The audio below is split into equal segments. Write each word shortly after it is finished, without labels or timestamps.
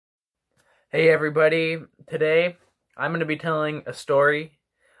Hey everybody, today I'm going to be telling a story.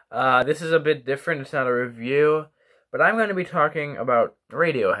 This is a bit different, it's not a review, but I'm going to be talking about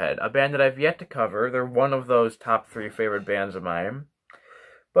Radiohead, a band that I've yet to cover. They're one of those top 3 favorite bands of mine.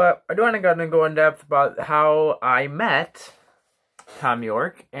 But I do want to go in depth about how I met Thom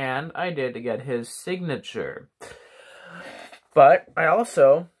Yorke, and I did get his signature. But I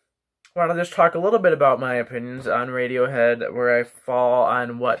also want to just talk a little bit about my opinions on Radiohead, where I fall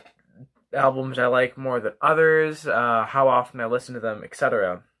on what albums I like more than others, how often I listen to them,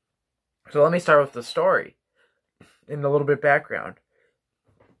 etc. So let me start with the story and a little bit background.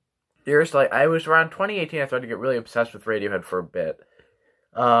 I was around 2018, I started to get really obsessed with Radiohead for a bit.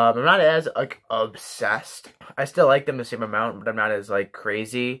 I'm not as, obsessed. I still like them the same amount, but I'm not as,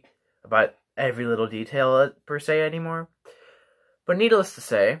 crazy about every little detail, per se, anymore. But needless to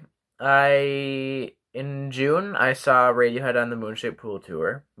say, in June, I saw Radiohead on the Moonshaped Pool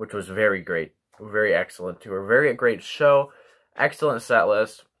Tour, which was very great. Very excellent tour. Very great show. Excellent set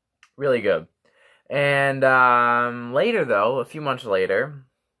list. Really good. And later, though, a few months later,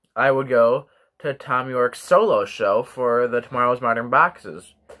 I would go to Thom Yorke's solo show for the Tomorrow's Modern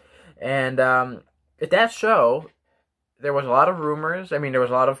Boxes. And at that show, there was a lot of rumors. I mean, there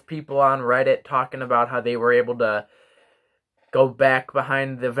was a lot of people on Reddit talking about how they were able to go back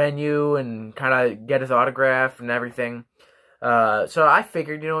behind the venue and kind of get his autograph and everything. So I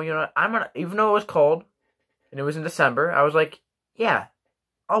figured, I'm gonna, even though it was cold and it was in December, I was like, yeah,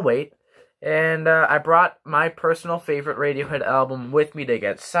 I'll wait. And I brought my personal favorite Radiohead album with me to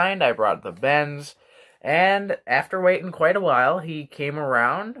get signed. I brought the Benz. And after waiting quite a while, he came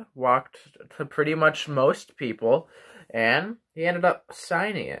around, walked to pretty much most people, and he ended up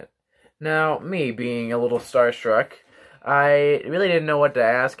signing it. Now, me being a little starstruck, I really didn't know what to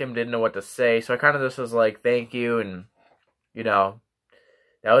ask him, didn't know what to say, so I kind of just was like, thank you, and, that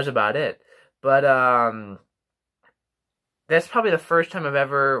was about it. But, that's probably the first time I've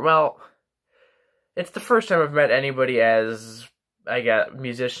ever, it's the first time I've met anybody as,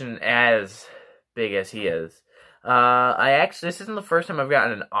 musician as big as he is. This isn't the first time I've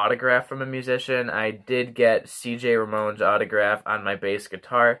gotten an autograph from a musician. I did get CJ Ramone's autograph on my bass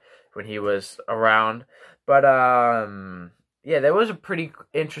guitar when he was around. But, yeah, that was a pretty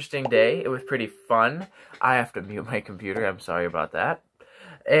interesting day. It was pretty fun. I have to mute my computer. I'm sorry about that.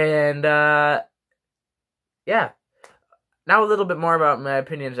 And, yeah. Now a little bit more about my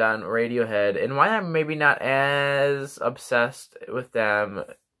opinions on Radiohead and why I'm maybe not as obsessed with them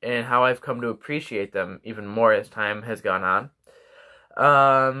and how I've come to appreciate them even more as time has gone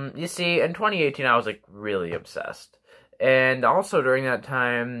on. You see, in 2018, I was, really obsessed. And also during that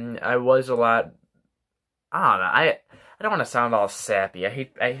time, I was a lot... I don't know, I don't want to sound all sappy. I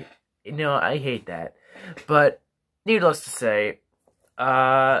hate that. But, needless to say,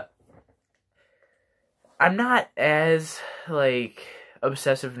 I'm not as,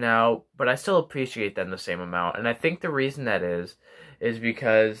 obsessive now, but I still appreciate them the same amount. And I think the reason that is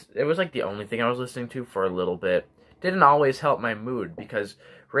because it was, the only thing I was listening to for a little bit. Didn't always help my mood, because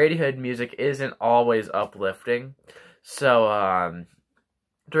Radiohead music isn't always uplifting. So,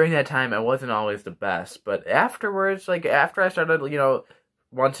 during that time, I wasn't always the best, but afterwards, after I started,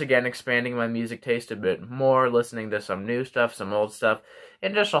 once again expanding my music taste a bit more, listening to some new stuff, some old stuff,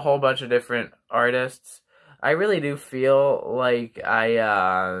 and just a whole bunch of different artists, I really do feel like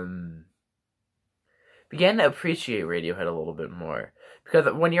I, began to appreciate Radiohead a little bit more.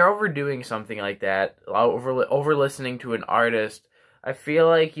 Because when you're overdoing something like that, over-listening to an artist, I feel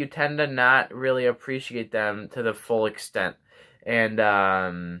like you tend to not really appreciate them to the full extent. And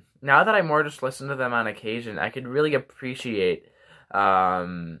now that I more just listen to them on occasion, I could really appreciate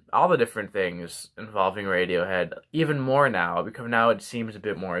all the different things involving Radiohead even more now, because now it seems a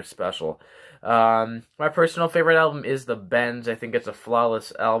bit more special. My personal favorite album is The Bends. I think it's a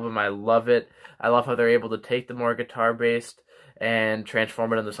flawless album. I love it. I love how they're able to take the more guitar-based and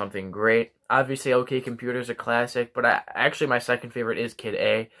transform it into something great. Obviously, OK Computer's a classic, but actually my second favorite is Kid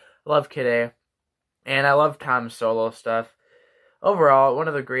A. I love Kid A. And I love Tom's solo stuff. Overall, one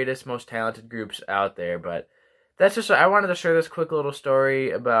of the greatest, most talented groups out there, but that's just, I wanted to share this quick little story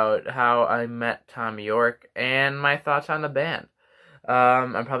about how I met Thom Yorke and my thoughts on the band.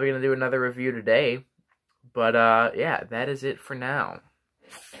 I'm probably going to do another review today, but yeah, that is it for now.